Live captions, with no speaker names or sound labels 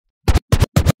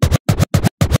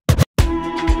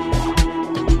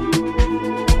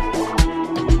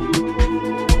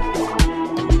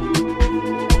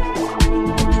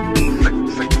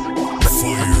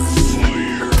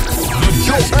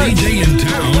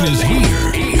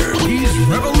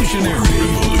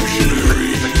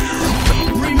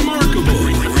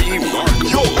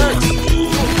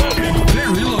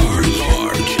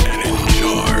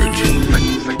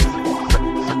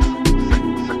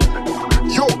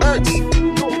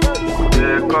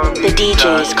The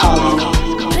DJ is calling me.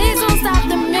 Please don't stop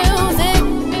the music.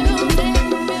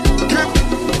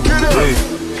 Hey,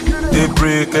 they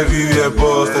break everywhere,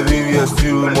 boss, everywhere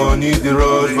still money, the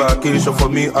rush, vacation for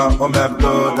me, I'm on my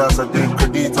blood, that's a thing,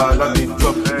 credit, I love it,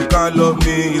 drop. You can't love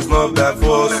me, it's not that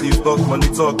force, if talk money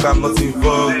talk, I'm not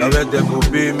involved. I read them go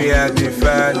pay me, I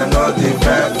define, and all they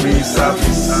find free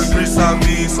service,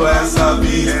 so I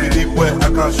service, believe where I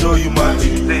can show you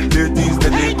magic. Ladies,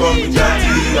 that they call me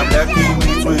Jackie, I'm liking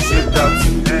it when shake that.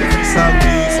 Free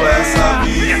service, so I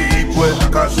service, believe where I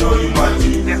can show you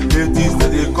magic. Ladies, that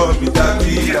they call me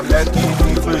Daddy, I'm liking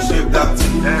it when shake that.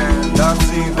 That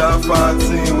thing, that fat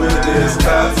thing, where they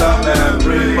scatter my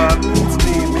brain. Permit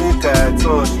me, make I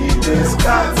touch it, they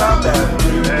scatter my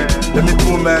brain. Let me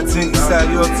put my thing inside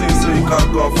your thing so you can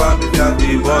confirm me that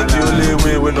day. But the only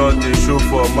way we not they show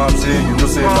for map, say you know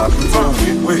say my people.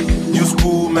 Wait, you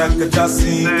school, make a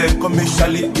jassy, then come me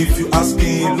Charlie if you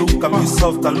asking. Look at me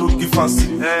soft and look fancy.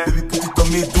 Baby put it on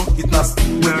me, do it nasty.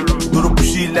 Do the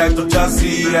pushy like the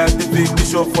jazzy. I the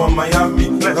vacation from Miami.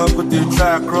 Now go they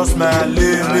try across my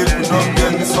lane, make me not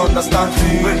get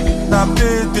misunderstanding. Now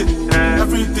baby,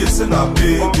 every day say now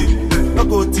baby. No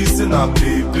go tease and I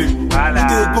play. You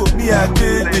dey go me I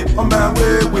did it on my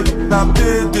way with now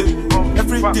baby.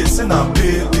 Every day say now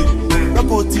baby. No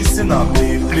go tease and I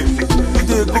play. You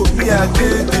dey go me I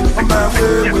did it on my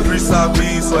way with free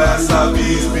service, so I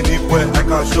service. Believe when I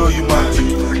can show you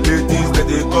magic. Ladies that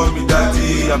they call me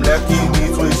daddy, I'm liking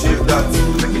it when shape that.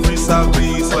 Free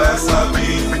service, so I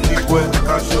service. Believe when I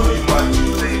can show you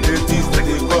magic. Ladies that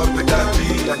they call me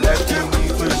daddy, I'm liking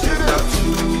it when shape that.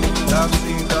 That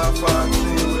thing, that fancy,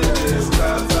 with the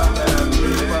stars and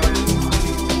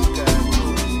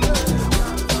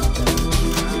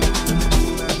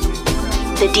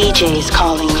The DJ is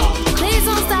calling me. Please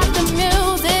don't stop the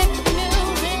music.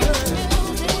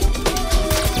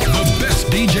 The best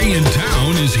DJ in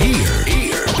town is here.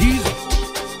 He's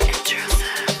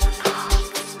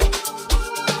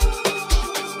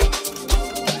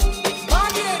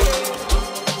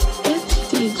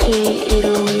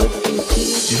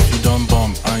If you don't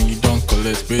bump and you don't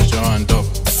collect, raise your hand up.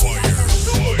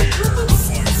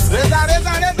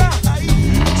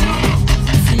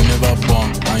 If you never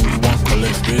bump and you won't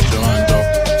collect, raise your hand up.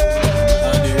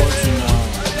 And they watch you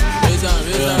now. Raise on.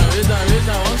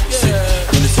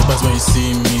 You surprise when you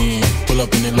see me. Pull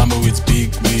up in a Lambo with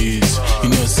big wheels. You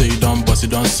know say you don't bust, you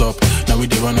don't sup. Now we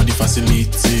dey run all the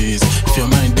facilities. If your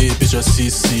mind dey, pitch your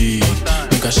CC.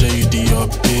 Make I share you the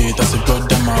update. I say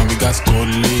brother man, we got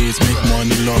collate. Make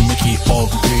money long, make it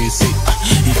upgrade. Say,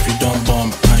 if you don't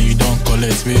bump and you don't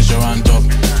collect, raise your hand up.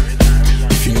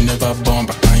 If you never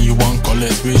bump and you won't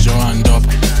collect, raise your hand up.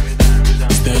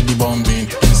 Steady bombing,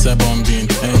 inside bombing,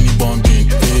 any bombing,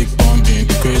 fake bombing,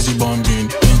 crazy bombing,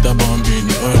 inter bombing,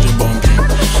 urgent bombing.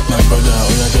 My brother,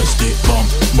 oh yeah, just stay bump,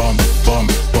 bump,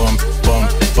 bump, bump, bump,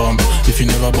 bump. If you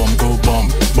never bump, go bump,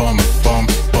 bump,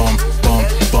 bump, bump, bump,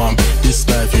 bump. This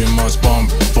life you must bump,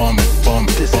 bump,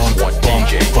 bump, bump, bump,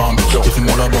 bump. If you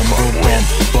never bump, go bump,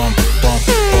 bump, bump,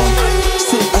 bump.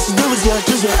 Say, as you do with your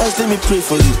close your eyes, let me pray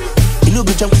for you. You know,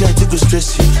 go jump clear, take go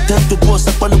stress you. Time to boss,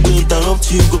 I can't go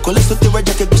interrupt you. Go collect something right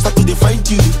jacket, go start to find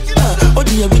you. All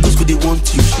the amigos go they want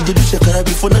you. She did do shakara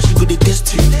before, now she go they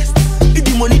test you. If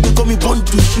the money they call me bond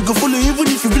to, she go follow even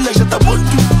if you feel like shut up bond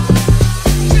to.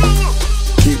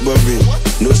 Keep bobbing,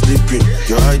 no sleeping,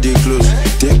 your eye they close.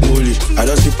 Take molly, I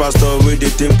don't see pastor where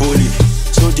they take poly.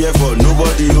 So therefore,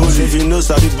 nobody owes. If you know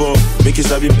sabi bomb, make it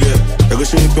sabi beer. I go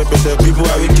show you pepper, say people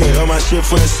are wicked. All my shit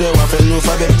for yourself, I feel no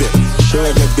for them. Show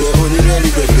you the beer, only really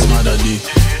better. Smadadi,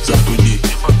 Zakudi,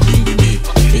 Dingudi,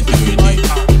 Etuidi,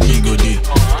 Igodi,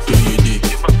 Toyidi,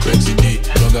 Rexidi,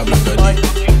 Roga Blagadi,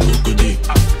 Kukudi,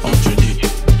 Onchudi,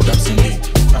 Daxindi,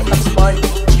 Abizidi,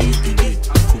 Chikudi,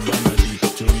 Kubanadi,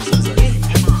 Chorizazadi.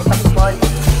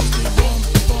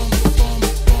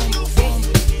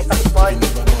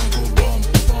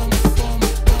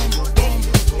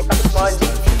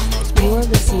 You're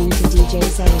listening to DJ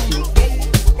Zaiky.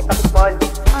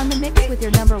 On the mix with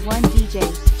your number one DJ,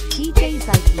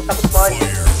 Djzaiky.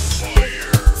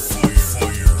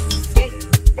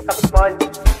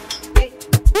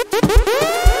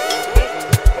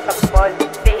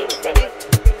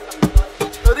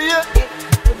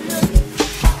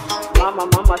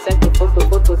 Mama sent the photo.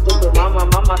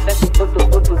 Mama sent the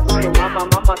photo.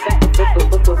 Mama sent the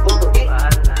photo.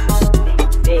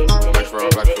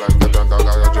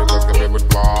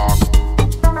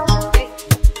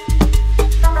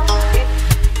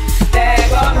 They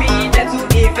got me there to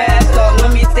invest. No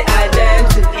me say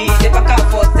identity. They back up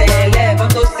for sale. But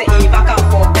to say back up.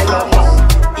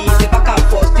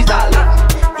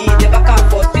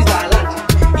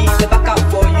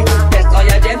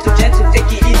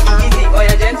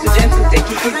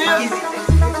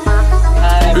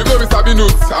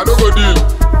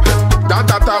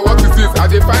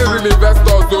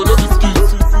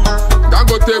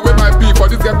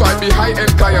 ghetto, I be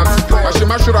high-end client.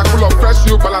 Mashima Shura full of fresh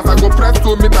new balance. I go press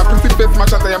to meet a pretty face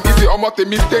match at I am easy. Almost a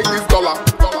mistake this dollar.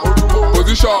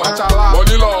 Position,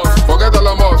 money loss, forget all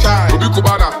the much. Obi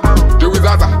Kubana,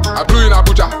 Djzaiky, I blew in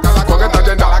Abuja. Forget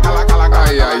agenda.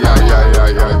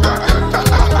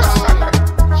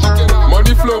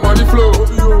 Money flow.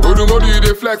 Modu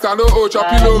they flex, I know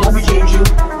choppy low.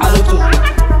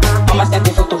 Mama send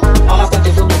the photo.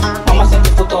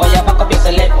 Oh yeah, back up your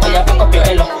celeb, oh yeah, back up your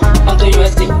elo. Onto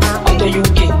USA, onto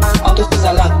UK, onto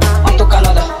Switzerland, onto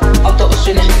Canada, onto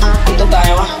Australia, onto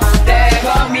Taiwan.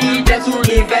 Tell me just to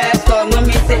invest, no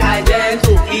me say I dare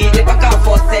to. He the back and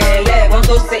forth celeb, want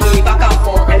to say he back and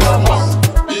forth Elon Musk.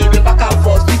 He the back and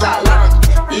forth Switzerland,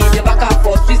 he the back and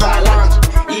forth Switzerland,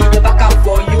 he the back and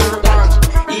forth Euroland,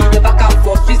 he the back and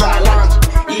forth Switzerland,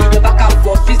 he the back and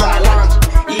forth Switzerland,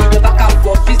 he the back and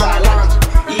forth Switzerland,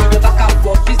 he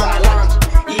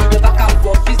the back and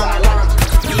forth Switzerland.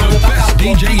 The best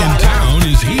DJ in town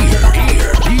is here.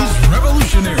 He's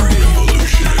revolutionary.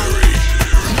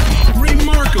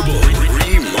 Remarkable.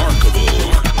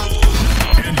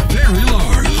 And very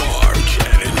large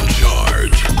and in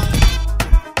charge.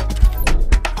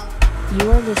 You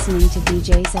are listening to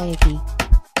DJ Zaiky.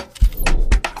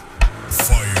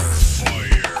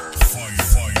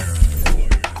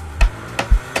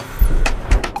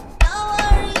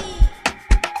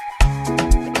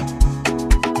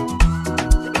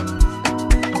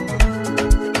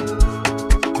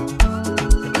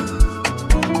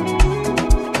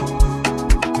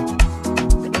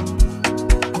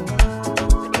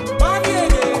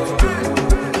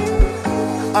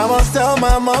 I must tell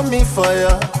my mommy for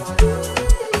ya.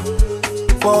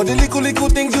 For the little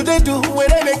things you they do, where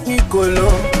they make me go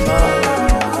low.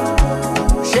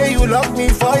 Say you love me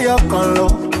for your conlo.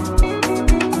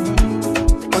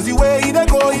 Cause the way you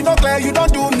go, you not clear, you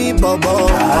don't do me bubble.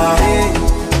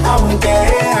 I won't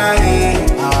care.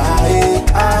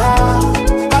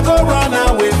 I go run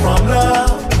away from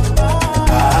love.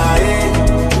 I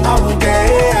won't care.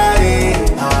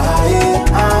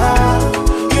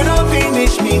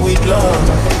 Finish me with love.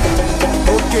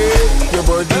 Okay, your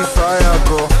body fire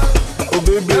go. Oh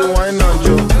baby, why not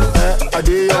you? I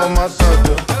did on my side.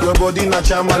 Your body na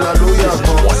chama na loya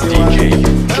go.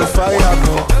 The fire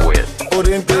go.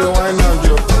 Orente why not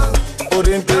you?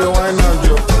 Orente why not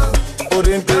you?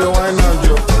 Orente why not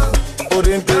you?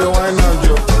 Orente why not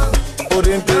you?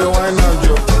 Orente why not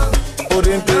you?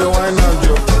 Orente why not you? Orente why not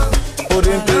you?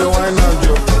 Orente why not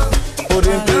you?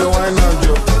 Orente why not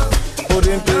you?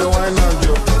 Orente why not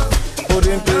you?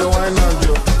 Orente why not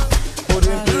you?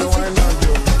 Orente why not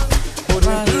you?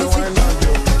 Orente why not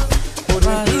you?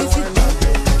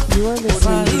 You are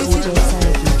listening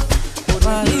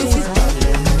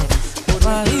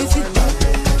to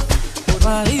DJ Zaiky.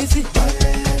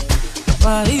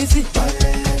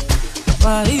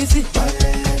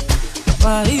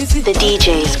 The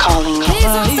DJ is calling you. Please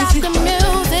don't stop the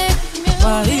music.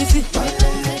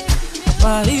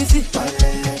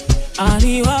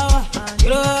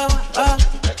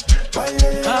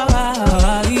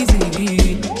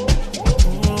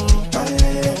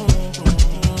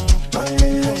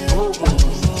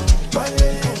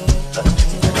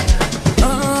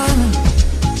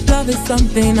 Love is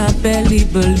something I barely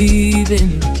believe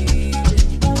in.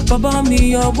 Baba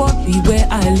me or what be where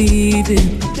I live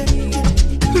in.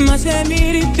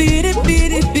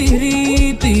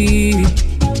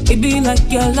 It be like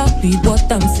your love be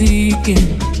what I'm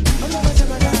seeking.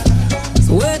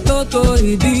 Sweat to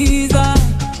Ibiza,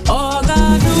 oh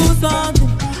God do something.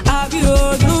 Have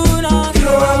you do nothing?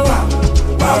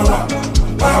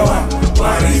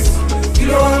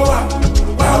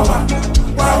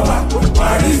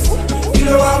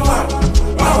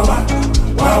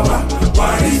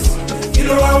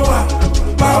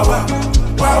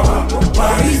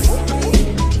 Paris,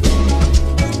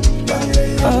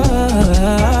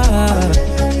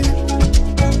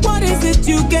 what is it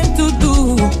you came to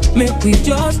do? Make we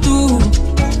just do.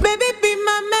 Baby, be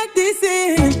my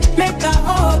medicine. Make I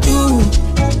hold you.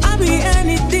 I'll be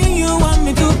anything you want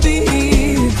me to be.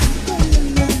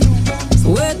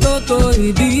 Sweat to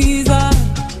Ibiza.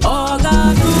 Oh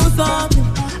God, do something.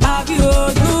 Have you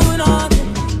do nothing?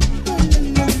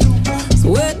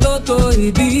 Sweat to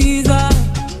Ibiza.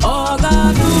 Oh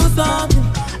God, do something.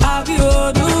 Have you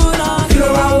do nothing?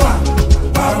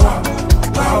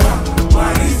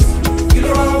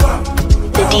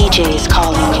 The DJ is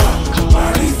calling you.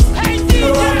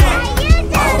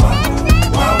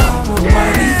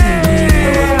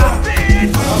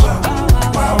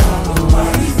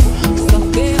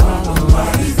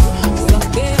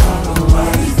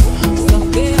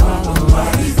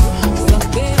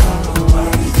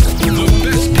 The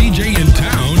best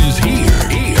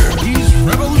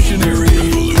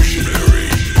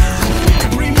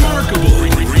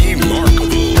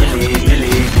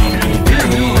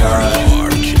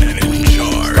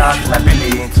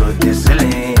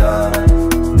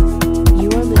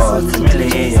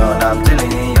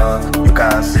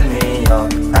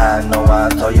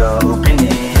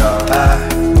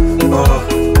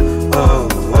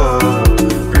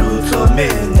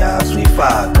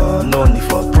swag, oh, no need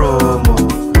for promo.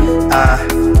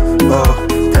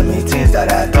 Tell me things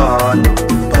that I don't know,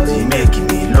 but it making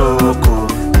me loco.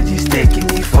 It is taking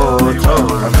me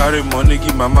photo. I carry money,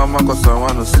 give my mama cause I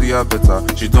wanna see her better.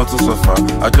 She don't too suffer.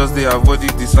 I just dey avoid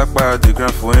it, this by the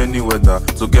ground for any weather.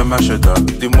 To get my cheddar.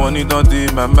 The money don't dey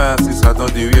in my mind since I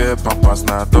don't dey wear pampers.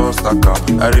 Now don't stack up.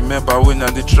 I remember when I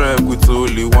did trek with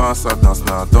only one sadness.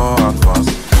 Now don't advance.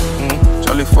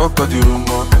 Charlie fuck all the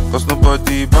rumor, cause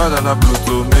nobody bad and I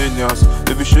Pluto manias.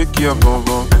 Baby shake your bum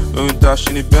bum. When we dash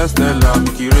in the best Ella,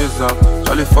 make it raise up.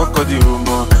 Charlie fuck all the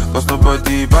rumor, cause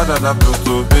nobody bad and I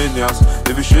Pluto manias.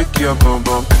 Baby shake your bum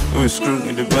bum. When we screw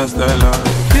in the best Ella.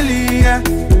 Feeling, yeah,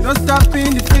 don't stop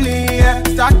in the feeling, yeah.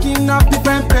 Stacking up the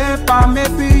pen paper,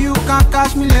 maybe you can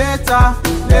catch me later,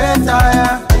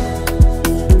 yeah.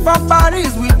 From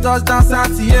Paris we touch down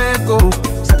Santiago.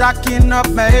 Stacking up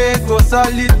my ego,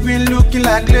 solid green looking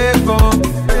like Lego.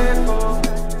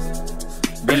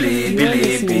 Billy,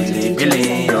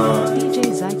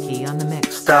 Zaiky on the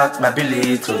mix. Stack my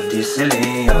Billy to the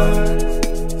ceiling,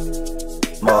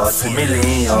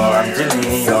 multi-million, I'm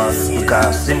dealing, you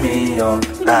can't see me, I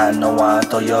know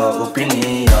what all your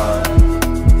opinion.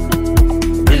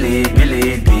 Billy,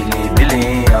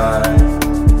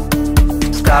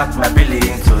 stack my Billy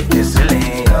to the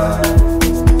ceiling,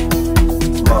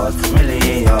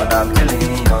 multi-million, I'm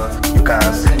dealing, you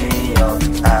can't see me,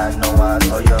 I know what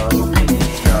all your opinion.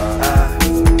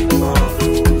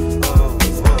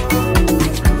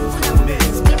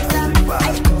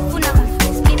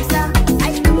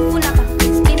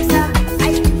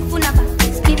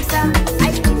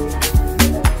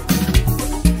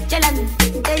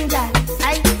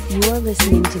 You are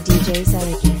listening to DJ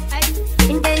Zaiky. You are listening to DJ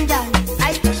Zaiky.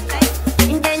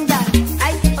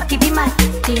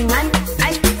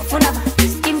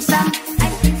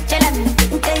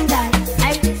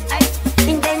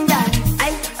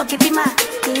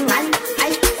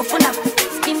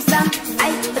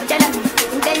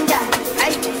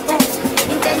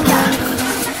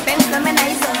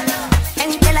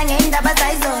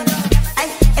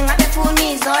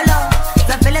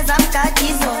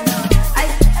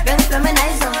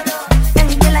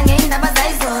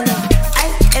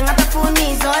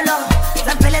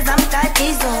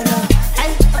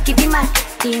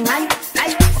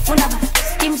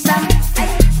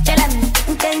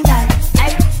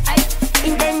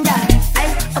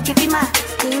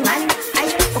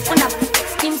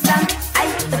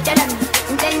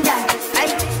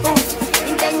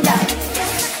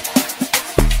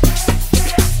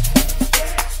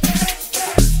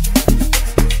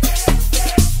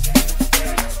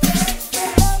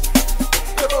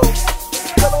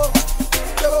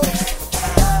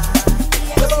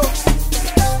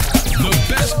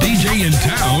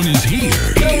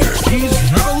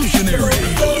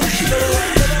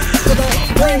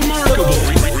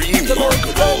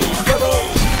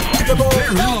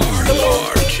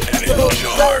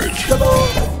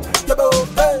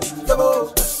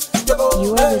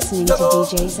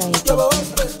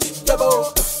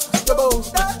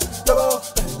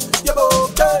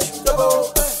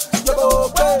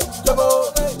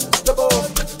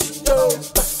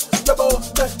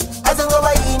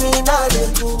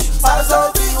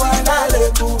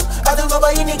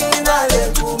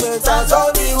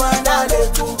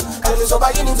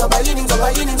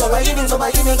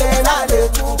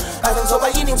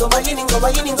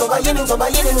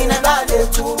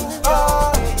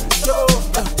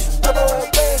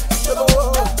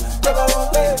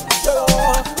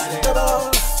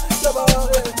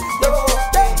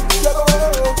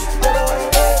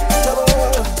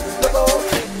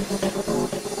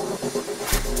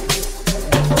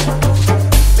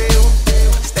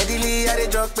 Steadily I dey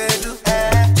drop pedal,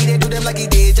 he dey do them like he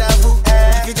deja vu.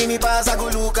 If you give me pass, I go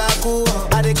look cool.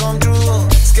 I dey come through,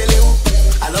 skelewu.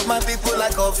 I love my people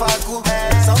like a faku.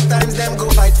 Sometimes them go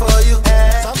fight for you,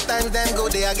 sometimes them go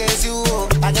they against you,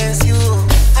 against you.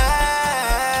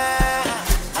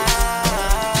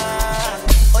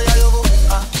 Oh yeah,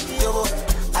 yobo,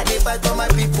 I dey fight for my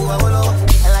people. I will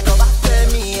and like a back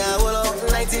to me, I will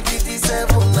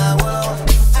 1957, I will.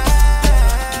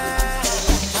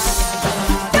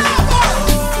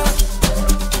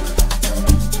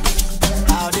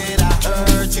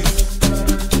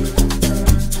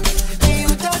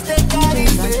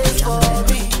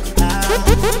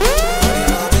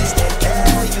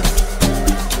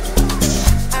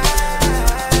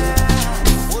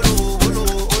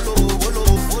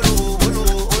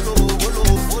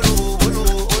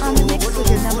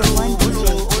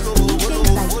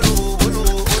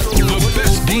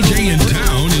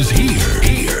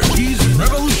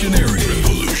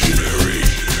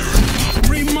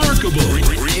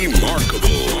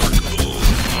 Remarkable.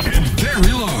 And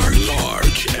very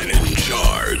large and in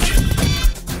charge.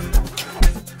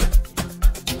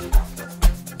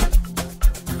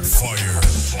 Fire.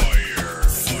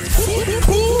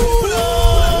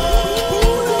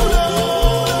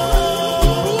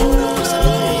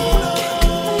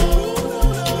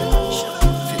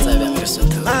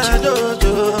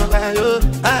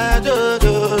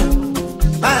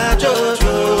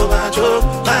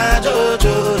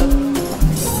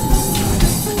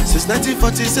 Since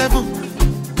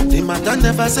 1947, the matter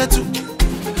never settle.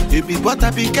 You be what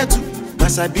I be kettle.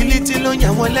 Massability lo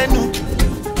nya won lenu.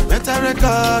 Better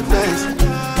recognize,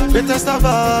 better stop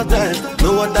all time.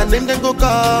 No other name then go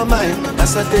call mine.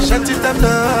 As I they shanty them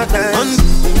not nice.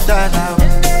 Monday in Talawa,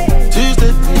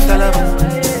 Tuesday in Talawa,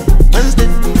 Wednesday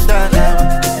in Talawa.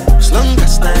 As long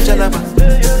as I Jalaba,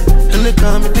 and they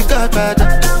call me the Godfather.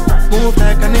 Move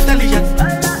like an Italian.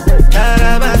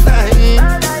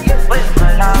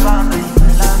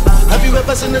 Have you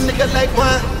ever seen a nigga like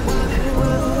one?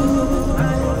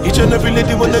 Each and every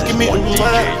lady wanna give me a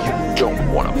one.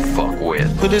 Don't wanna fuck with.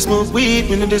 When they smoke weed,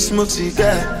 when they smoke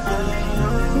cigar.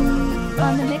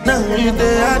 Now we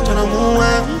there, I tryna move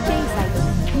on.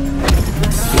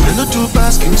 I know too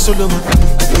fast, King Solomon.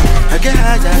 I get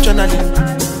high, I tryna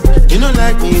live. You know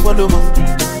like me, one over.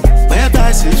 My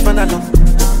advice is find alone.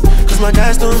 Cause my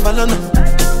guys don't follow no.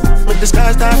 When the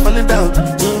sky start falling down,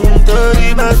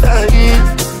 dirty my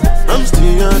time. I'm still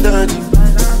your daddy.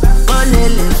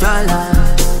 Olele Jala,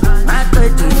 my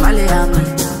pretty Maliami.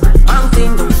 One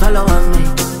thing don't follow on me.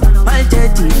 My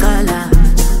jetty color,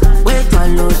 wait to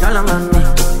allow Jala on me.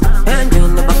 And you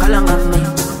never call on me.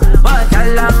 But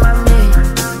Jala on me,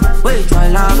 wait to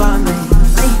allow on me.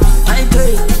 My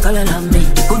pretty color on me.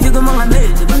 Could you go on me,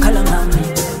 never call on me.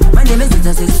 My name is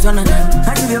Jesus, one of them.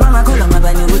 I give you my call on my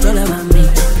body, which all of me.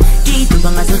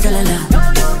 Banga so chalala,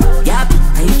 yap,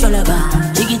 ayu chalaba.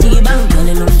 Chigi bang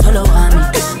kalelum solo ami.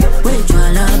 Wait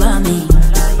chalaba mi.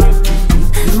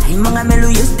 Ay mga melu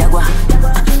yustagwa.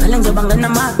 Kalang sa banga na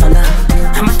matala.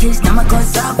 Ama kiss na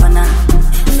makosapana.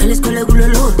 Felis kule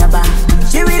gulolo taba.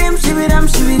 Shibirim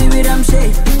she.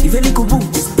 Ifeli kubu,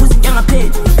 pusi janga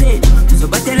paid. So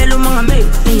batelelo mga me,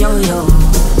 yo.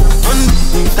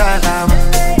 Monday Talaba,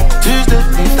 Tuesday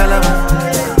Talaba,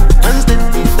 Wednesday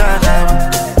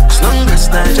Talaba. Long as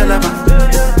I Jalaba,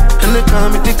 and they call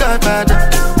me the Godfather.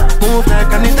 Move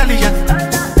like an Italian.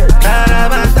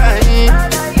 Carabatai.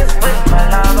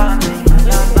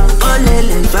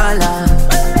 Olele Jala,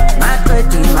 my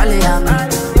pretty Maliami.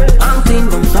 I'm thinking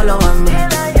don't follow on me.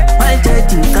 My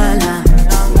jetty color,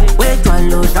 wait to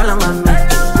allow Jala on me.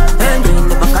 And you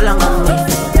never call on me.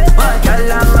 But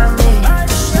Jala on me,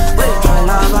 wait to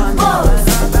allow on me.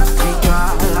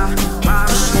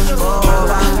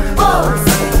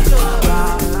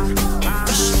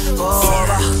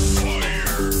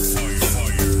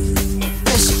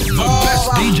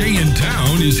 DJ in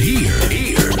town is here.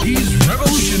 He's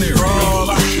revolutionary.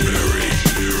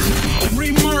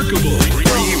 Remarkable.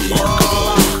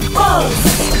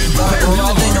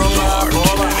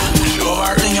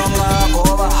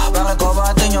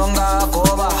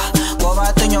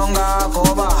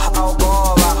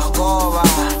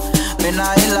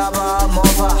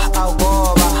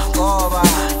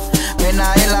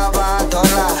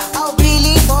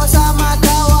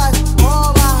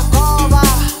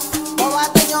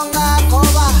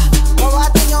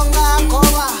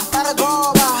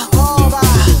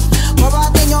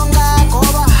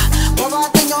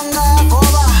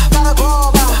 Koba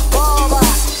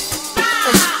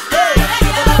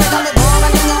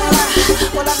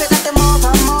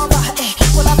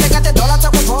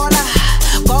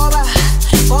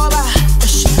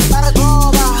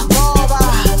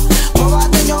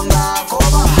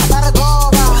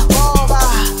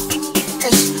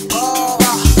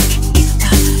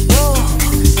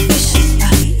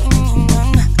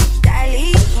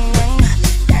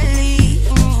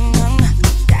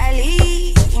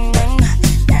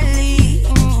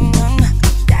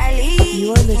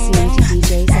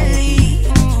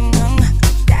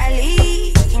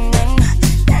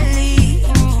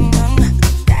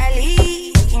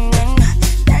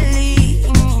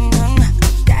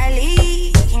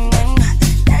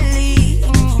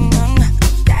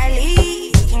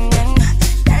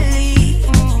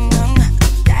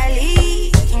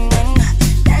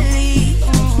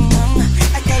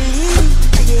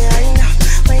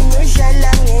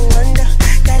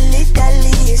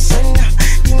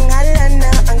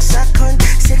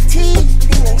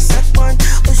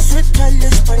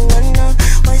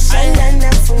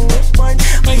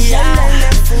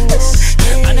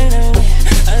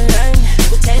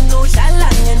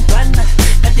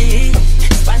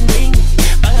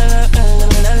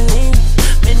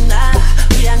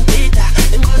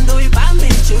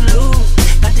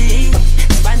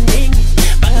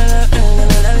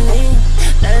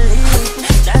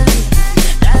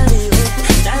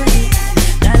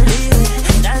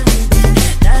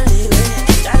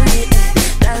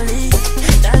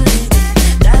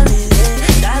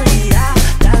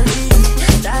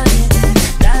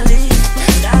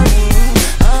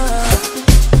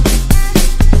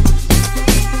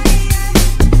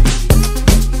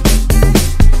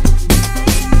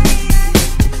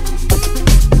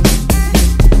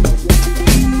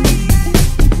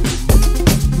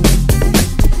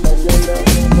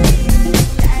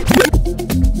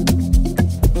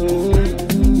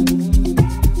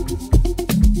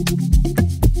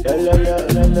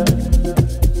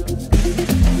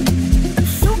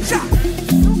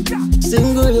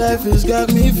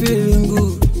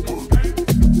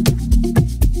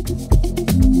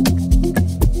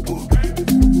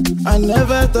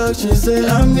talk, she say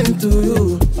I'm into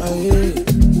you.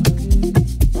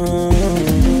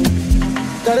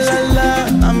 Kalala,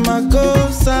 I'm a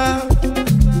gosa.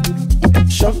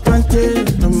 Champagne,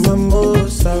 I'm a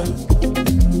mosa.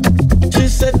 She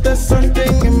said there's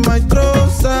something in my throat,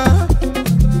 sir.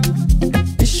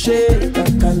 It's shaped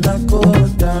like a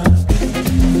Lakota.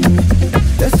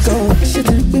 Let's go. She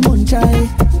did be Munjai.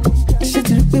 She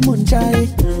did be Munjai.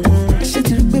 She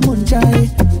did be Munjai.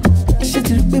 She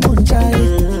did be Munjai.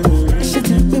 She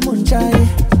did be Munjai.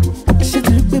 She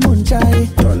did be Munjai.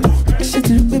 She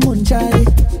did be Munjai.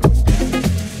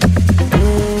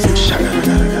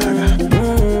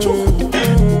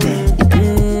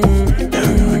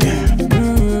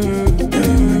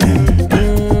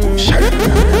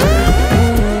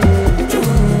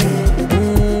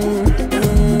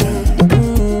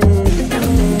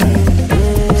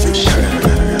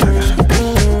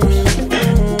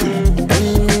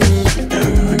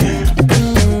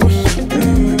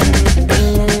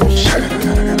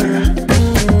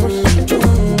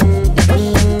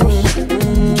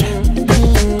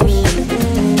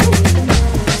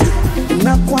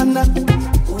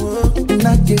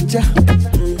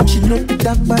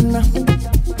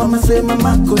 Mama say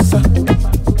mama kosa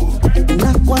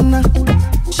Nakwana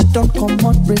she don't come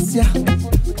out Brazil.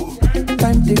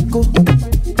 Time they go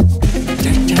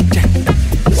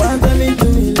Wanda me to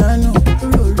Milano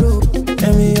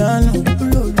Emiliano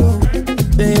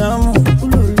Te amo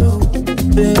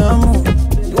Te amo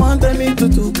Wanda me to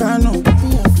Tucano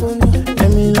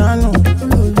Emiliano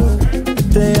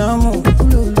Te amo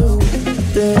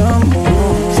Te amo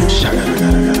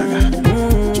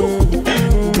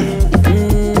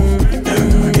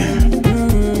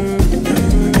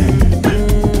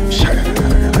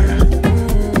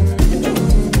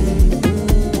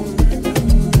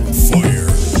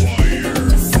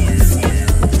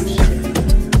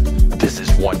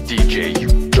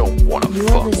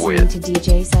To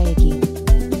Djzaiky.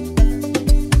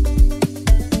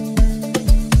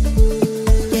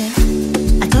 Yeah,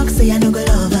 I talk say I no go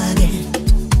love again.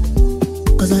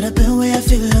 Cause all the pain where I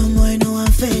feel no more, no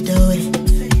one fade away.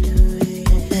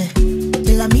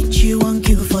 Till I meet you on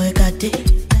queue for a cat day.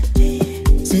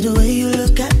 See the way you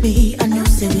look at me, I know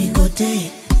say we go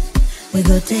day. We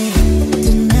go day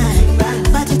tonight.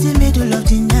 Party to me to love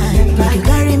tonight. Like you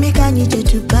carry me, can you do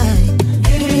to buy?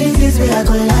 This way I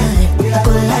go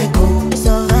like go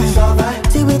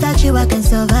survive. See without you I can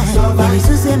survive. When it's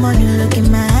the same on you look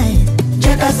in my eyes.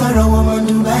 Check out sorrow woman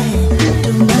Dubai.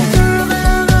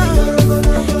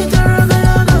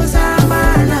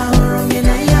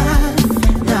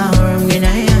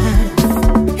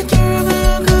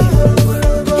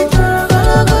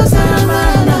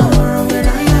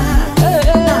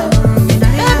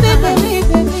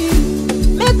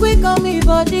 Make we call me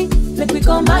body. Make we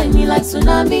combine me like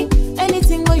tsunami.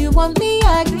 Anything where you want me,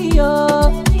 I agree,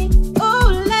 oh.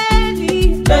 Oh,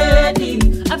 lady,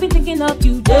 lady, I've been thinking of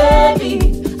you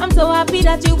daily. I'm so happy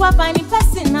that you are finding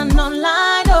person and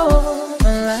online, oh.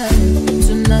 Alright,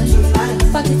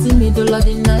 tonight, party to me, do love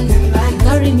the night.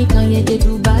 Carry me, can you get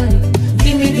Dubai?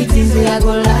 Give me the things where I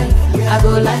go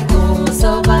like, oh,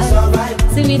 survive.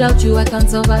 See without you, I can't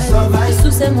survive. It's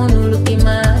to say, mono, look in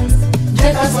my eyes.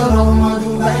 Take us all more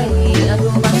Dubai.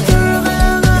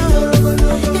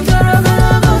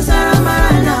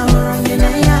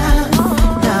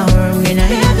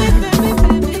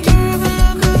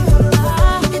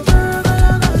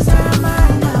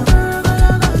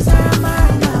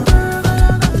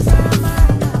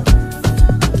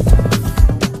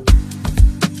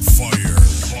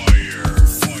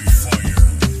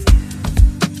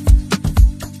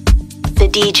 The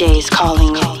DJ's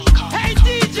calling you. Hey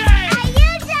DJ! Are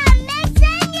you done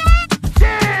mixing yet?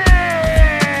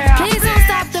 Yeah! Please don't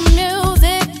stop the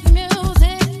music.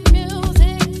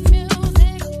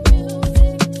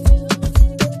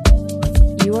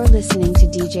 You are listening to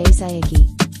Djzaiky.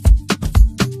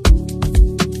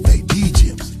 Hey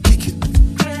DJs, kick it.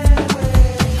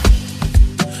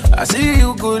 I see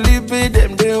you go live it,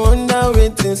 them they wonder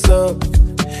waiting so.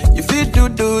 You feel to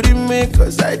do the make,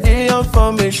 cause I did your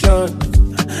formation.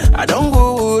 I don't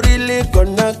go really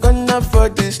gonna for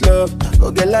this love.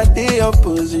 Oh girl, I did your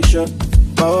position.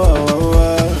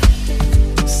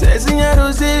 Says in your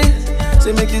rose,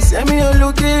 say make you send me your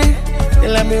lookie. You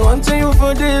let me want to you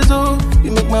for this, oh.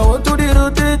 You make my want to the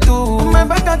rotate too. My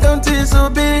bank account is so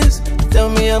base. Tell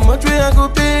me how much we I go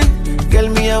pay. Girl,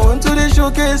 me I want to the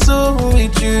showcase so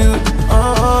with you.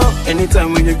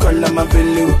 Anytime when you call, I'm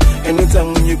available.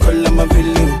 Anytime when you call, I'm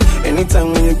available.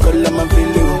 Anytime when you call, I'm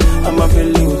available. I'm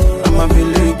available. I'm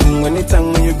available.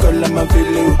 Anytime when you call, I'm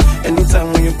available.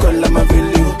 Anytime when you call, I'm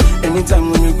available. Anytime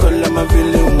when you call, I'm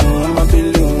available.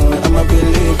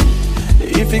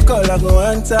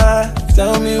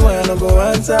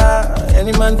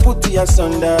 Any man put it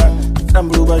asunder.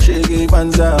 Nambuba shake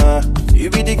banza. You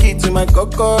be the key to my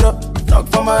kokoro. Knock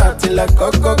for my heart till like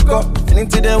coco.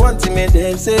 Anything they want to me,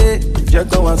 they say.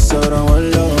 Jacko wants sorrow,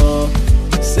 one love.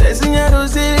 Says in your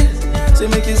rose. Say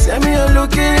make you send me a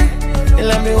lookie. And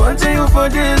let me want you for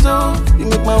this, oh. You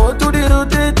make my work to the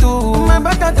rotate too. My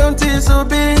back account is so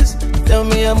big. Tell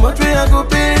me how much we I go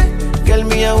pay. Tell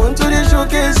me I want to the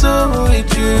showcase, so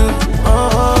with you.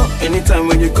 Oh, anytime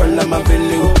when you call, I'm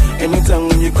available. Anytime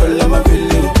when you call, I'm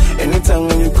available. Anytime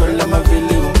when you call, I'm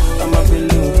available. I'm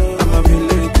available. I'm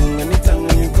available. Anytime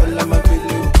when you call, I'm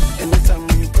available. Anytime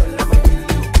when you call, I'm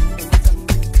available.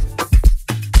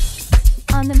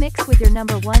 On the mix with your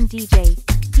number one DJ,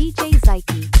 DJ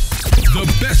Zaiky. The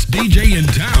best DJ in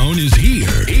town is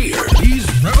here. He's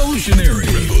revolutionary.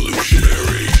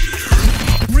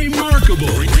 Remarkable.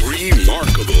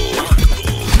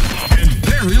 And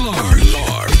very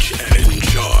large and in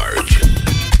charge.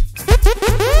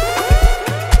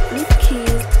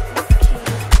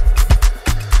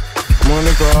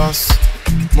 Monica Ross,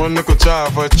 Monica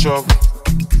Child for trouble.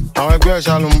 I'm a girl,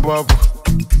 Shalom Bubble.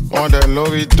 On the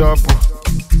lorry double.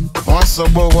 One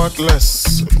sober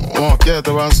worthless. One care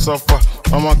to one suffer.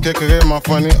 I'm a kick my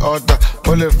funny order.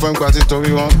 Only friend got it to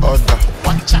be one order.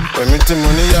 Èmi mo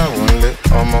níyàwó ńlé,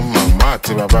 ọmọ màmá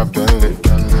àti bàbá Bentley.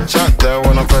 Ṣáàtẹ̀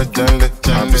wọn náà fẹ́ jẹ́ńlé.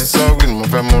 Àbí sọ́ọ̀rì ni mo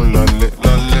fẹ́ mú lọlé.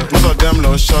 Most of them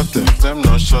lọ ṣọ́ọ̀tẹ̀.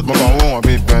 Mo kàn wọ́n wọ́n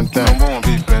bí bẹ́ntẹ́.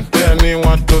 Bí ẹni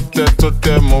wọn tó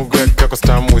tẹ́ mo rẹ̀ kẹ́kọ̀ọ́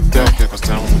stand with them.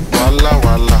 Wàhálà.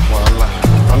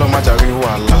 Ọlọ́mọjà rí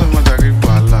wàhálà.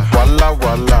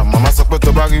 Wàhálà. Màmá sọ pé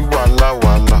tó bá rí wàhálà.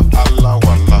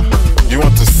 You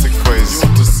want to see crazy.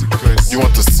 You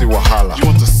want to see wahala.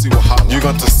 You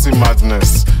got to see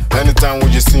madness. Anytime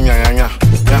when you see yeah.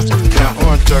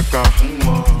 One check on.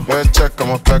 Check on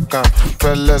my pack on.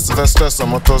 Feel less stress on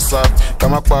my toes up.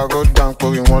 Come up, go down,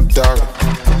 go in one dog.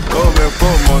 Oh, me go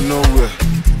nowhere.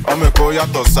 Oh, me go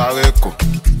yato sareko.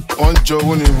 One joke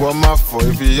when you want my for.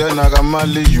 If you hear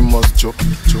Nagamali, you must joke.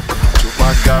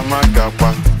 Maga.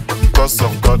 Cause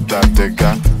of God that they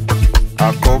got.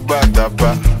 Akoba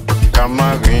daba.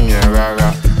 Kama rinye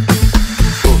rara.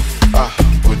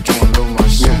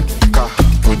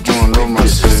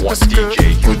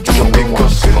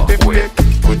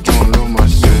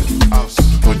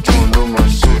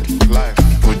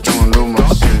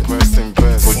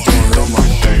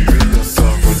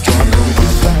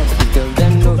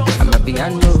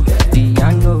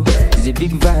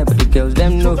 Big vibe, but the girls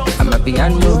them know I'm a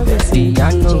piano,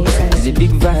 piano. It's a big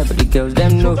vibe, but the girls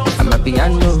them know I'm a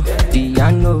piano,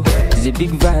 piano. It's a big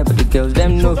vibe, but the girls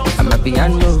them know I'm a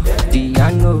piano,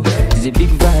 piano. It's a big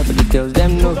vibe, but the girls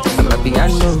them know I'm a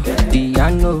piano,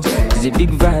 piano. It's a big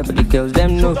vibe, but the girls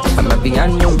them know I'm a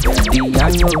piano,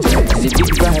 piano. It's a big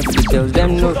vibe, but the girls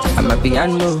them know I'm a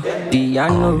piano,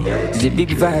 piano. It's a big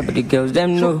vibe, but the girls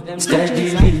them know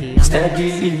steadily,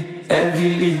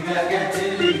 heavily.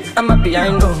 I'm a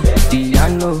piano.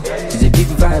 It's a big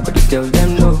vibe, but the girls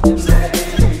them know.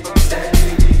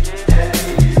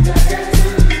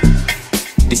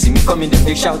 They see me coming, then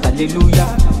they shout hallelujah.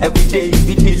 Every day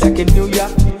like a new year.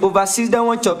 Overseas they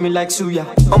won't chop me like suya.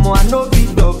 I know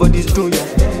big dog, but it's true ya.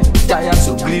 Tired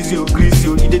so greasy.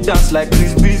 They dance like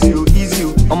Chris Breezy, easy.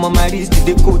 My wrist,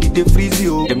 they code, they freeze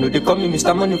you. Them know they call me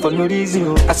Mr. Money for no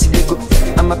reason. I see they go,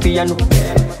 I'm a piano.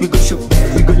 We go show,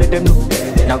 we go let them know.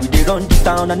 Now we they run the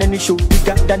town and any show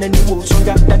bigger than any woe,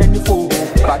 stronger than any foe.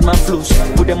 Bad man flows,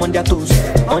 put them on their toes,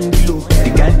 on the low,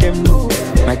 the girl them know.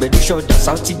 My bed is short,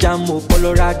 South Jamo,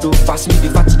 Colorado, pass me the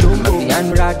fatty jumbo.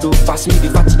 Piano, pass me the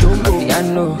fatty jumbo.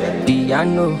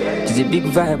 Piano, it's a big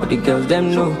vibe, but the girls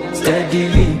them know.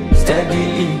 Steadily,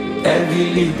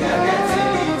 heavily.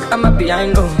 I'm a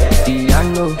piano, it's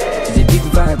a big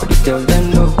vibe, but the girls them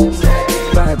know.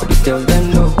 Vibe, but the girls them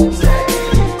know.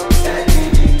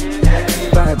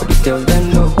 Vibe, but the girls them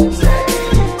know.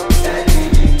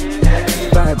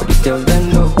 Vibe, but the girls them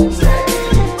know.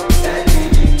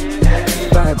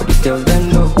 Vibe, but the girls them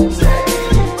know.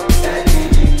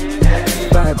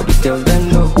 Vibe, but the girls them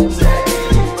know.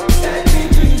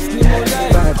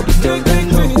 Vibe, but the girls them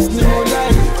know.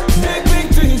 Big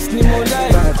things, Nemo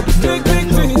life. Big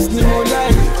things, Nemo life.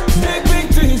 Big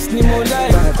things, Nemo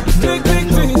life. Big things, Nemo life. Big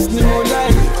things, Nemo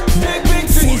life.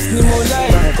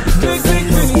 Big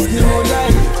things, Nemo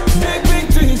life.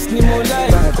 Big things, Nemo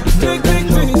life. Big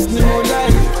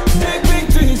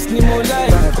things, Nemo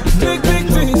life. Big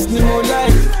things, Nemo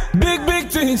life. Big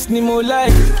things, Nemo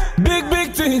life.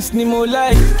 Big things, Nemo life. Big things, Nemo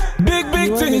life. Big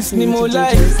things, Nemo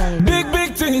life.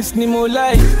 Big things, Nemo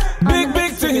life.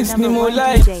 Big things, Nemo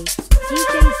life.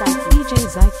 DJ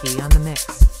Zaiky on the mix.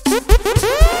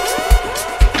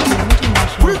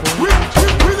 The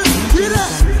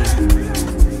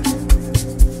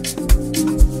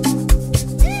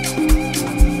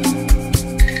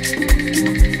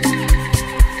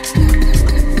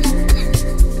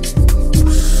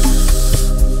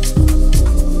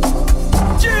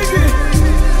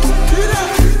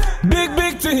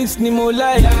Ni more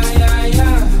life.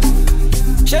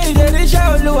 Shade the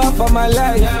shadow for my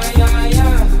life.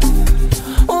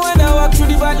 When I walk through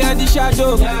the valley of the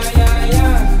shadow,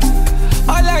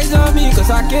 all eyes on me,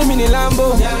 cause I came in a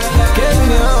Lambo. Came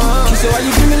in a She said, why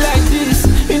you do me like this?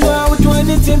 You know I would do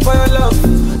anything for your love.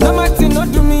 No matter,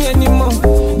 not do me anymore.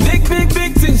 Big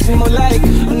things in my life.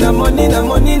 No money, no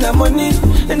money, no money.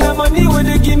 And the money when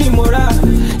they give me more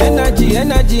energy.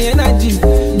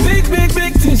 Big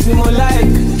things in my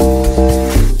life.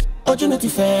 Opportunity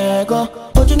fair go.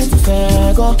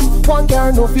 One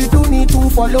girl no you do need to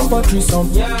follow for threesome.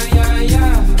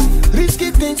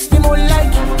 Risky things they more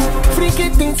like, freaky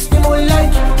things they more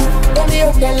like. Only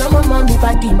you tell mama me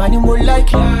party man you more like.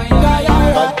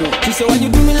 She said why you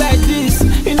do me like this?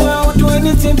 You know I would do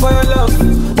anything for your love.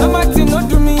 No matter not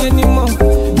do me anymore.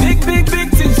 Big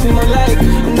things in my life.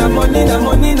 No money.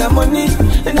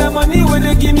 And the money when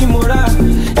they give me more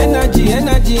energy.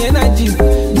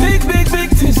 Big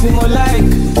things in my life.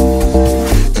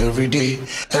 Every day,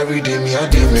 me I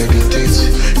dey meditate.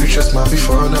 You trust my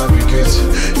before navigate.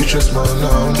 You trust my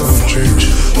now, no change.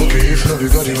 Okay, if not, you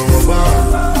got it on my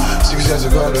bar. 6 years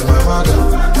ago, I did my mother.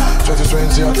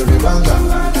 2020, I did my banga.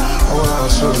 I wanna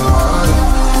hustle now.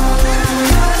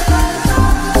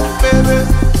 Baby,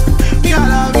 me I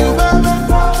love you, baby.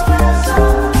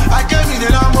 I gave me the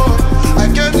Lambo, I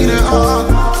gave me the heart.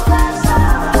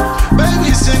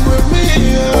 Baby, sing with me,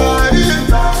 yeah.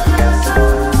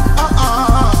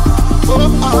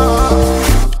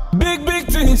 Big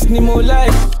things ni more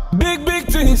life. Big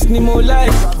things ni more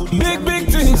life. Big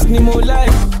things ni more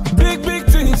life. Big things ni more life. Big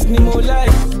things ni more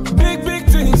life. Big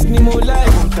things ni more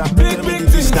life.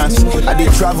 I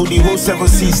did travel the whole 7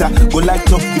 seas. Go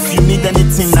light up if you need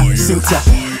anything. Cynthia.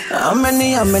 How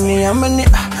many I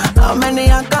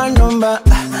can't number.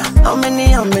 How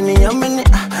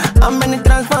many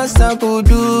transfers I could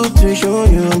do to show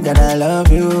you that I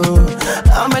love you?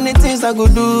 How many things I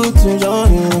could do to show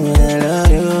you that I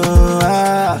love you?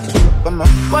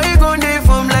 Why you gonna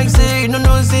form like say,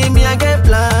 no, see me, I get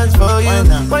plans for you?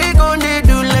 Why you gonna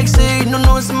do like say,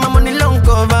 no, see my money long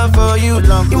cover for you?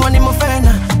 You want him a fan,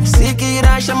 sick it,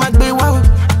 I shall make be wow.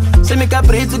 Say make a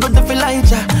pray to go to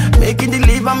Elijah, make it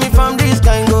deliver me from this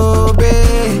kind of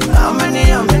babe. How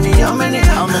many I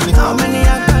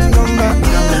can number?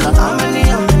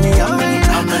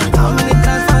 How many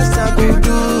transfers I could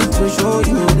do to show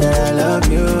you that I love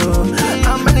you?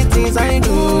 How many things I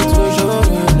do to show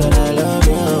you that I love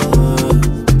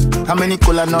you? How many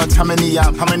cola nuts, how many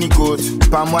yam, how many goats?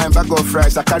 Palm wine, bag of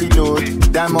rice, I carry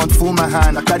load. Diamond full my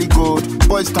hand, I carry gold.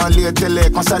 Boys can't lay a tele,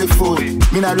 can't carry food.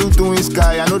 Me not real doing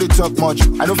sky, I know they talk much.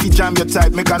 I know if you jam your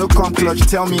type, make I no come clutch.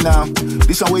 Tell me now,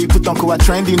 this one where you put on cover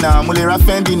trendy now. Mulera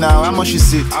Fendi now, how much you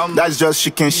see? That's just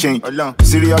chicken shank.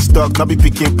 Serious talk, not be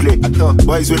picking play.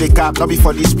 Boys with a cap, not be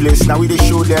for this place. Now we they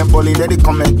show them balling, let they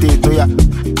commentate. Oh yeah,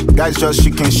 guys just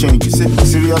chicken shank.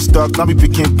 Serious talk, not be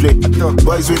picking play.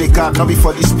 Boys with a cap, not be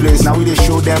for this place. Now we they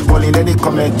show them balling, let they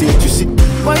commentate. You see?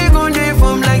 Why you gonna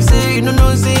form like say,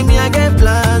 no, see me, I get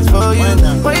plans for you?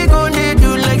 Why you gonna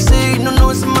do like say,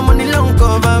 no, see my money long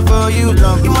cover for you?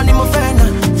 You money more fan,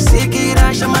 sick it,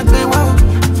 I shall make be wow.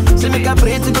 Say make a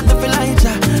pray to go to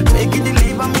Elijah, make it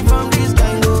deliver me from this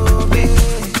kind of baby.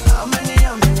 How many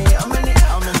I can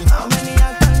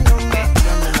number?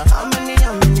 How many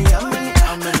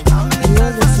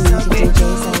You're listening to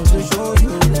Djzaiky. to show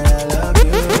you that I love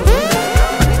you?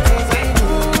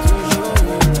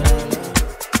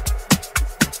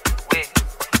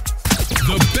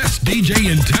 The best DJ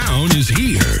in town is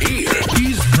here.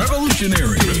 He's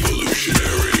revolutionary.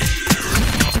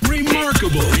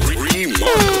 Remarkable.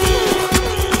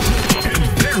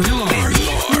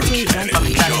 And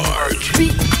very large.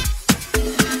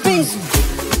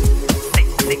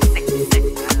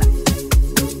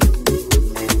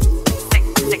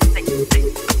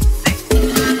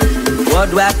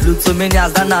 Worldwide Pluto many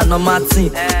as than a normal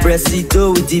team.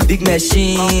 Presido with the big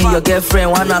machine. Your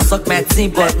girlfriend wanna suck my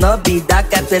team, but not be that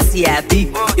capacity I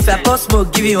be. If I pass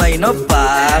smoke, give you one, you not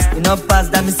pass. You not pass,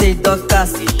 that me say don't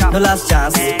cast. No last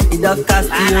chance. He don't cast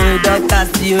you, he don't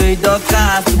cast you, he don't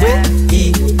cast.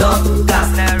 He don't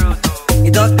cast. He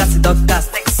don't cast, he don't cast.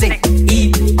 Sing.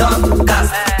 He don't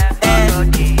cast.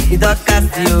 He don't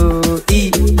cast you,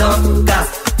 he don't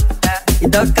cast. He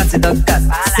don't cast, say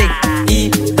he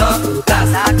don't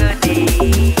cast.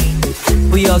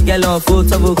 We all girl on phone,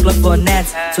 12 o'clock for net.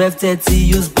 12:30,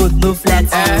 use both, no flat.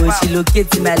 Oh, she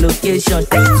locate in my location.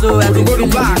 So I can feel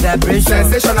the vibration.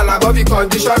 Sensational, above the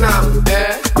conditioner.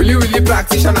 Really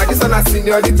practitioner. This one a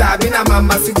seniorita, me na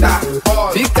mama sita.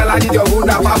 Big color need your wound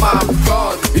up, mama.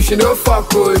 If she no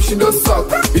fuck, oh, if she no suck.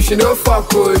 If she no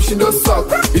fuck, oh, if she no suck.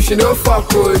 If she no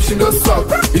fuck, oh, if she no suck.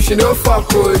 If she no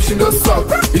fuck, oh, if she no suck.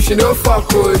 If she no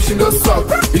fuck, oh, if she no suck.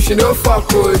 If she no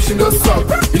fuck, oh, if she no suck.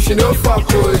 If she no fuck,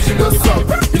 oh, if she no suck.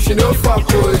 If she no fuck,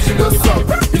 oh, if she no suck.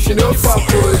 If she no fuck,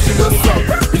 oh, if she no suck. If she no fuck, oh, if she no suck.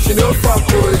 If she no fuck,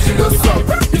 oh, if she no suck.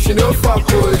 If she no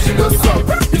fuck, oh, if she no suck.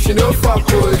 If she no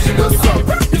fuck, oh, if she no suck.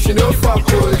 If she no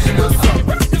fuck, oh, if she no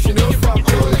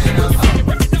suck.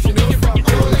 If she no fuck,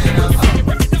 oh, if she no suck.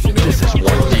 This is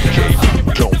one DJ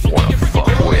you don't wanna fuck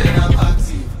with.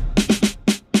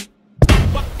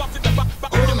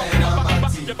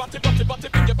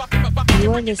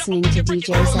 You're listening to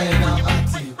DJ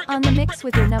Zaiky. On the mix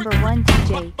with your number one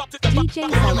DJ,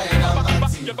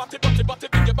 Djzaiky.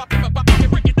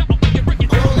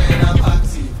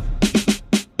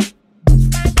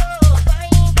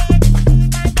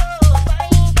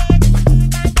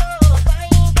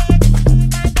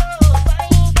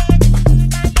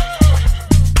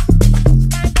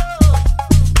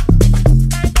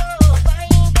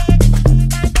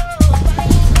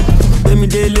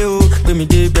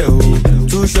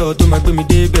 Too short to my baby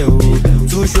debe oh.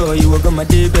 Too sure you walk on my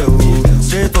debe oh.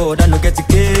 Straight forward I no get to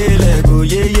kill go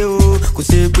yeah yeah oh. Ko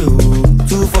sepe oh.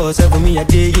 247 me a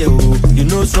day yeah oh. You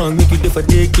know strong make you do for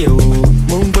day care oh.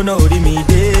 Mungo na ori mi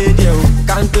day oh.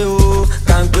 Can't oh,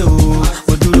 can't oh.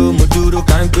 Moduro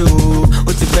can't oh.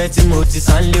 Oti beti moti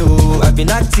sanle oh. I've been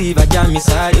active I jam me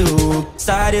sare oh.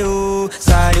 Sare oh,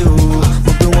 sare oh.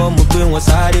 Mo pe won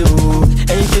sare oh.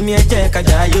 Ẹ̀yin tèmi ẹ jẹ́ ká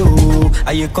jayé oh.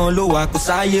 Ayé kan ló wà kò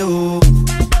sáyé oh.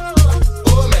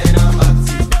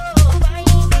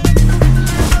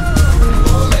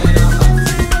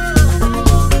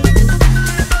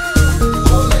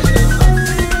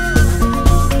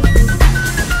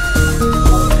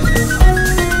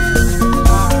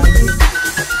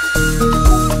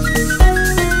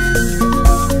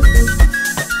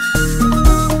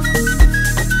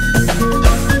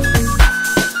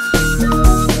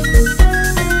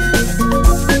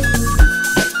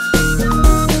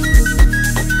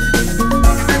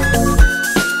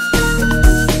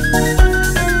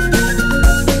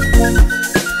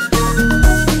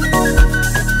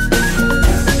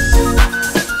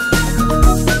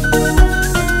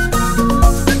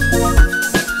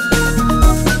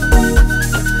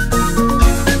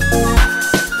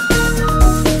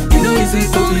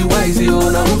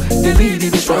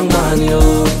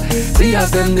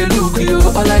 Them they look you,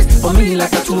 all eyes on me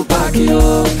like a two-pack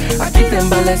yo. I keep them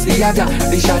Balenciaga,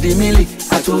 Richard Mille,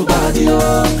 a two-bad yo.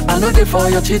 I know they for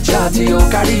your chit-chat yo.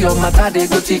 Carry your matter, they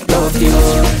go TikTok yo.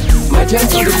 My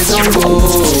gentle they don't go,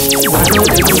 I know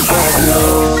they do bad yo.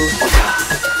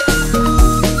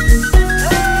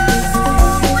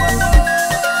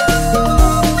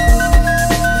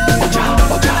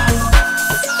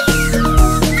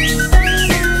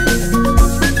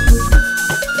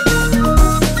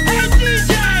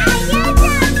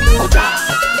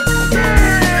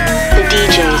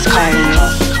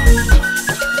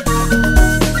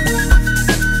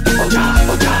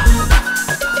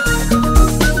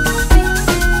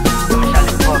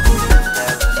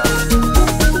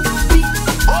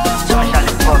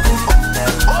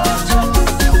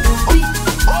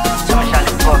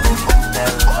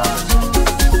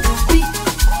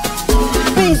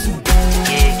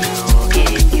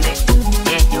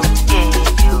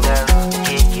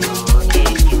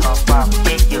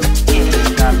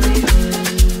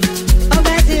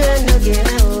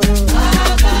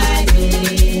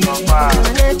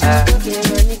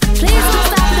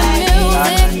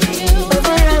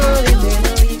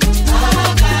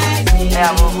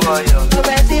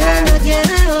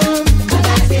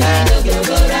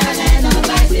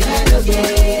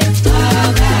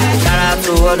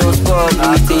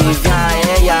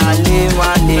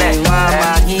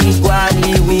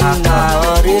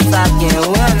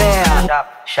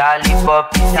 Charlie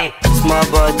Poppy, say small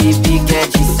body, big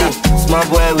edgy, say small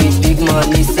boy with big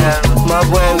money, say small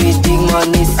boy with big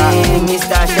money, say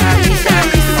Mr. Charlie,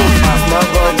 Charlie, say small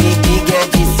body, big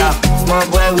edgy, say small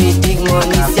boy with big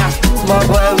money, say small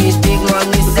boy with big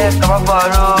money, say come on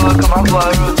borrow,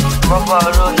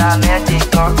 na magic,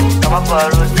 come on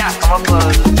borrow, yeah, come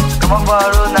on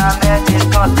borrow, na magic,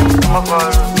 come on borrow,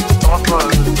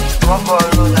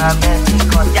 na magic,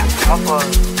 yeah, come on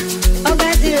borrow. Oh,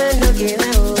 baby, no give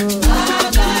out.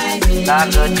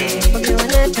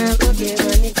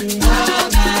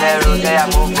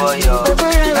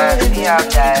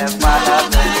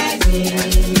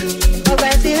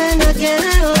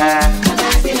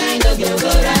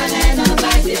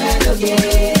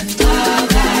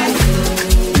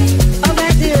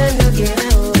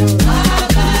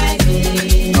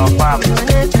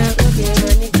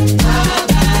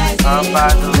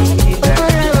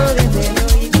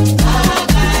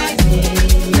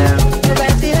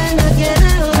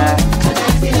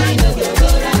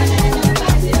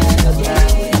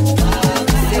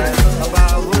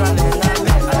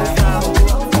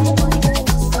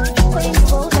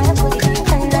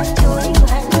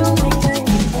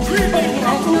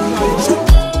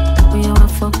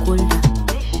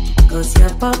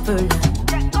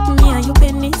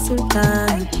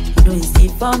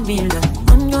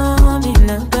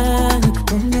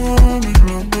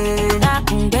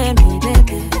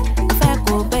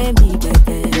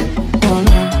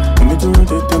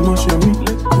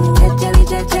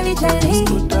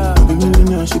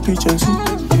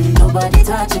 Nobody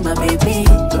touching my baby.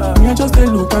 Me I just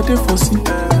look at the fussy.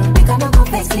 Make I not go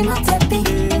face him a teppy.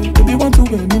 Baby want to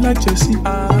wear me like Jessie.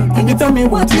 Baby tell me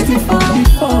what is the fun?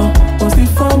 What's the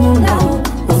formula?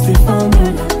 What's the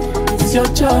formula? It's your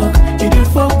job. It is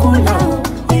for cool now.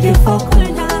 It is for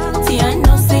cool now. See I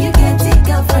know say you can't take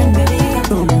girlfriend, baby.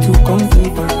 Don't need to come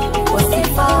deeper. What's the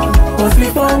fun? What's the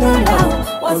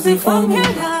formula? What's the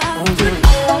formula?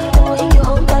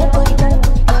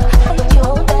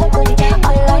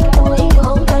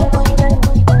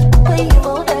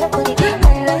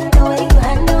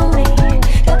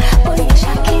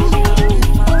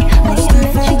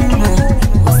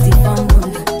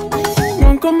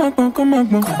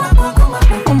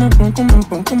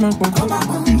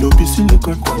 You know be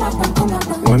silicon.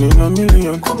 1 in a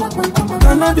million.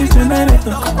 I'm not the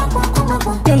generator.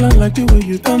 Girl, I like the way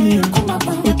you turn me on.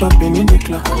 We popping in the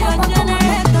club.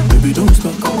 Baby, don't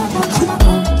stop.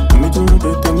 Let me do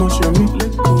the emotion me.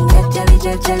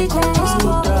 Jelly.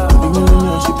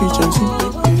 She peach and see.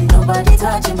 Nobody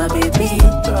touching my baby.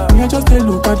 Me I just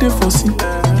look at the fussy.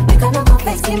 Make I not go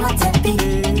face him a teppy.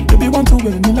 Baby want to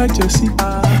wear me like Jessie.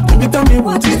 Baby tell me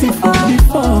what is the fun?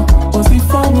 What's the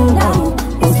formula?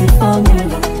 What's the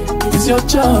formula? It's your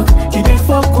job. It is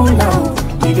for cool now.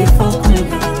 It is for cool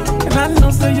now. And I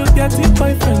know say you get it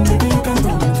boyfriend. Baby you can do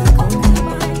it.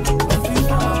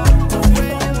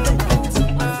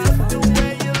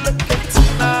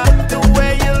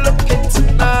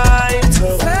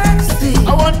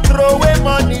 I want to throw away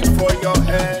money for your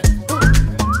head.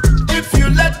 If you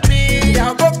let me,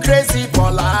 I'll go crazy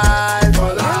for life.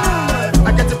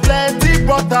 I get plenty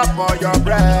butter for your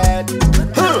bread.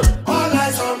 All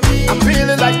eyes on me. I'm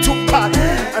feeling like Tupac,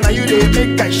 and now you they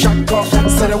make I shock off.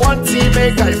 So the one team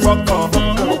make I fuck off.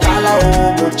 Kala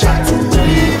oh, chat to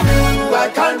me. I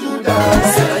can't do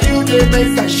that. So now you they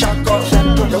make I shock off.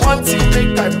 The one team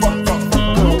make I fuck off.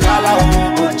 Kala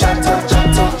oh, chat to.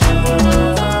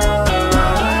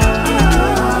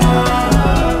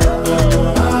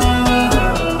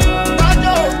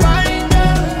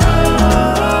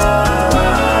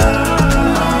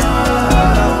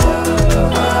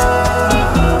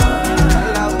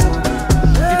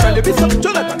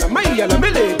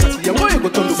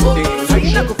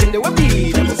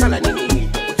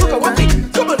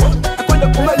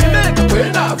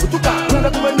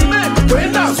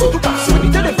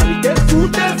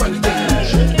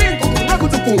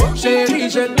 Chérie,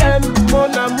 je t'aime, mon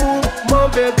amour, mon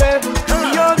bébé.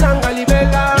 Yo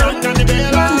nangalibela,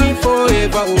 nangalibela,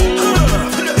 forever.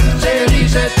 Chérie,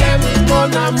 je t'aime,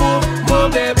 mon amour, mon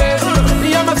bébé.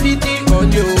 You're my city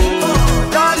on you.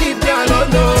 Don't leave me alone,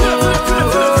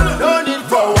 no need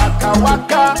for waka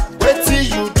waka. Wait till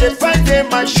you define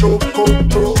my show, go.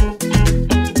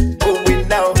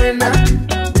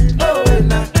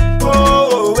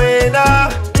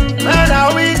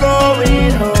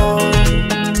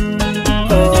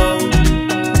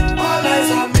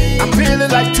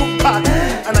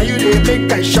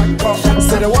 Make I shock off.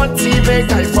 Say the one team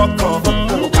make I fuck off.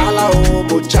 Kala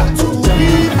oh, chat to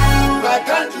me. I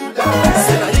can't do that.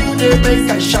 Say that you they make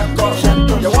I shock off.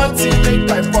 The one team make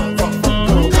I fuck off.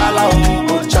 Kala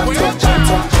oh, chat to.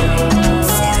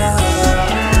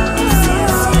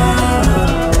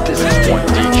 This is one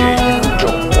DJ you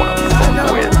don't wanna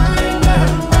fuck with.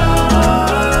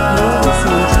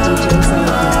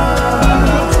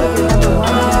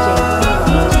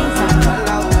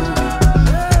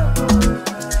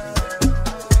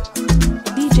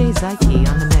 Zaiky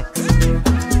on the mix.